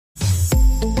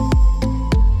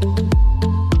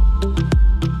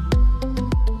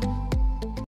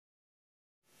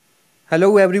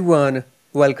Hello everyone,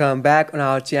 welcome back on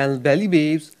our channel Belly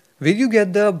Babes, where you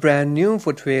get the brand new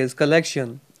footwears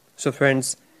collection. So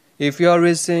friends, if you are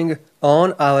listening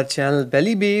on our channel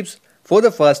Belly Babes for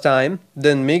the first time,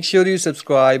 then make sure you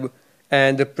subscribe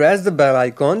and press the bell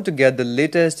icon to get the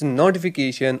latest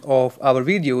notification of our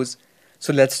videos.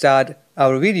 So let's start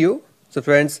our video. So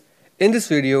friends, in this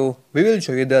video, we will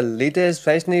show you the latest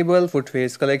fashionable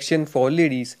footwears collection for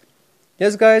ladies.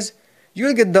 Yes guys, you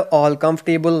will get the all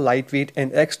comfortable, lightweight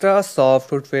and extra soft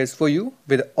footwears for you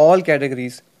with all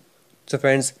categories. So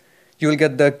friends, you will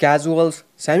get the casuals,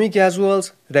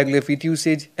 semi-casuals, regular fit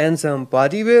usage and some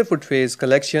party wear footwears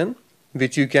collection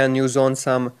which you can use on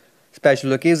some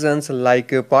special occasions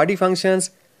like party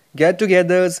functions,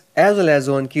 get-togethers as well as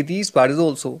on kitties parties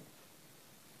also.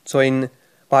 So in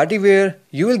party wear,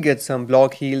 you will get some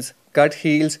block heels, cut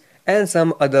heels and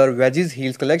some other wedges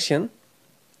heels collection.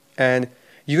 And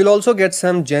you will also get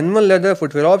some genuine leather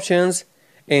footwear options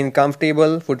in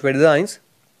comfortable footwear designs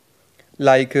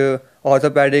like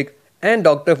orthopedic and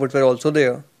doctor footwear also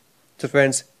there. So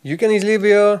friends, you can easily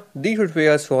wear these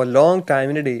footwears for a long time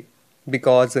in a day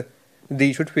because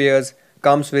these footwears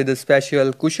comes with a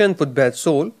special cushion footbed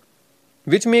sole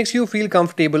which makes you feel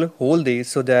comfortable whole day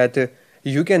so that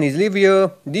you can easily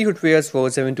wear these footwears for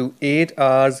 7 to 8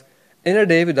 hours in a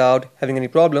day without having any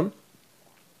problem.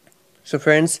 So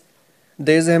friends,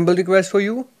 there is a humble request for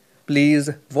you. Please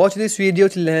watch this video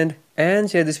till end and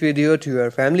share this video to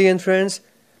your family and friends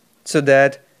so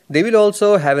that they will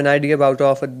also have an idea about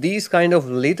these kind of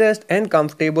latest and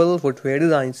comfortable footwear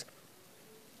designs.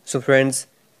 So friends,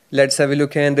 let's have a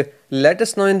look and let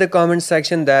us know in the comment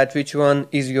section that which one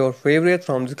is your favorite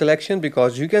from this collection,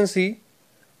 because you can see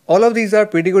all of these are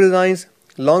pretty good designs,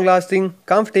 long lasting,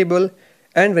 comfortable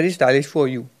and very stylish for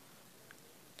you.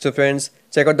 So friends,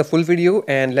 check out the full video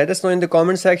and let us know in the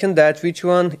comment section that which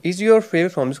one is your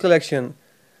favorite from this collection.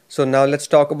 So now let's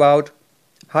talk about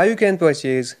how you can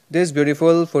purchase this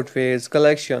beautiful footwears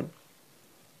collection.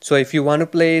 So if you want to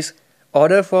place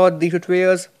order for the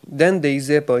footwears, then there is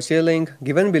a purchase link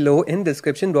given below in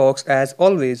description box as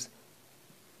always.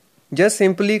 Just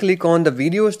simply click on the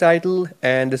video's title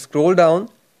and scroll down.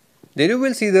 There you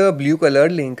will see the blue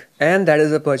colored link and that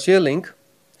is a purchase link.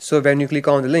 So when you click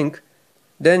on the link,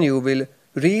 then you will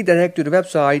redirect to the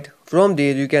website. From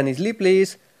there you can easily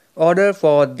place order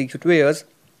for the footwears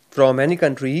from any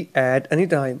country at any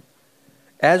time,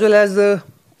 as well as the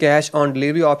cash on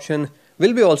delivery option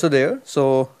will be also there,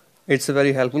 so it's a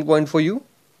very helpful point for you.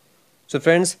 So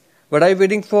friends, what are you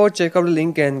waiting for? Check out the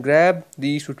link and grab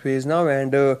these footwears now.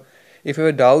 And if you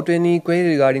have a doubt, any query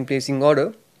regarding placing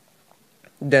order,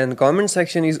 then comment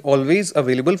section is always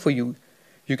available for you.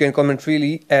 You can comment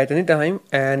freely at any time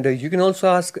and you can also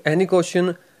ask any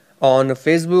question on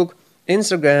Facebook,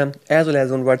 Instagram as well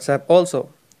as on WhatsApp also.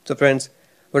 So friends,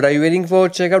 what are you waiting for?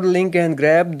 Check out the link and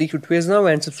grab the footwears now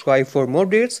and subscribe for more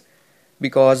updates,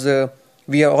 because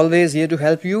we are always here to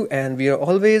help you and we are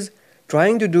always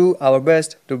trying to do our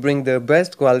best to bring the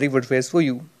best quality footwears for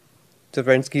you. So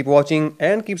friends, keep watching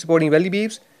and keep supporting Belly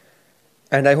Babes,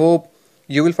 and I hope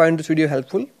you will find this video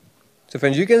helpful. So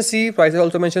friends, you can see prices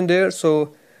also mentioned there.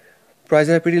 So prices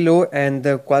are pretty low and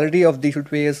the quality of the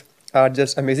footwears are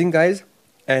just amazing guys,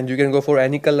 and you can go for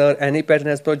any color, any pattern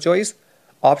as per choice.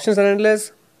 Options are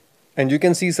endless, and you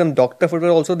can see some doctor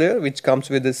footwear also there which comes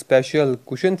with a special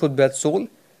cushion footbed sole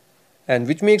and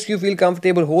which makes you feel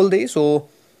comfortable whole day. So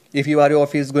if you are your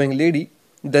office going lady,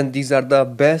 then these are the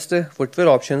best footwear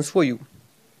options for you.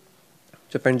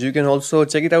 So friends, you can also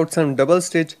check it out, some double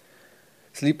stitch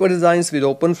slipper designs with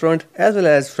open front as well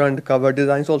as front cover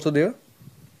designs also there.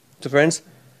 So friends,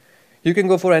 you can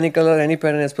go for any color, any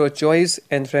pattern as per choice.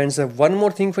 And friends, one more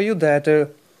thing for you, that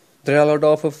there are a lot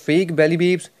of fake Belly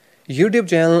Babes YouTube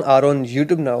channel are on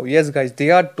YouTube now. Yes guys,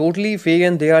 they are totally fake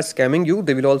and they are scamming you.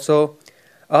 They will also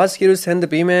ask you to send the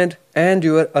payment and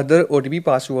your other OTP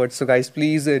passwords. So guys,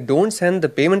 please don't send the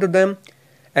payment to them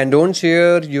and don't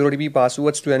share your OTP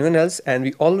passwords to anyone else, and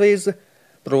we always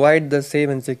provide the safe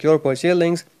and secure purchase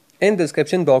links in the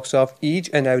description box of each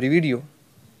and every video.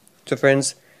 So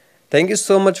friends, thank you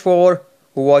so much for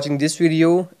watching this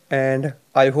video and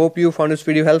I hope you found this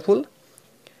video helpful.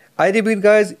 I repeat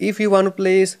guys, if you want to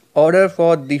place order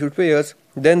for the footwears,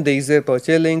 then there is a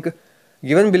purchase link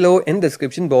given below in the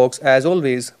description box as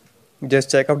always. Just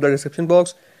check out the description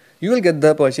box, you will get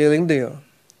the purchase link there.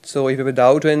 So if you have a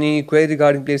doubt or any query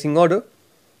regarding placing order,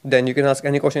 then you can ask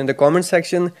any question in the comment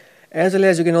section, as well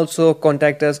as you can also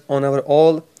contact us on our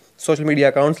all social media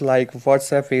accounts like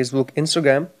WhatsApp, Facebook,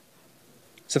 Instagram.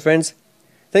 So friends,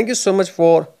 thank you so much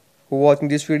for watching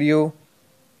this video.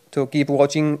 So keep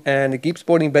watching and keep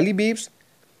supporting Belly Babes.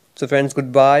 So friends,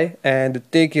 goodbye and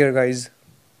take care guys.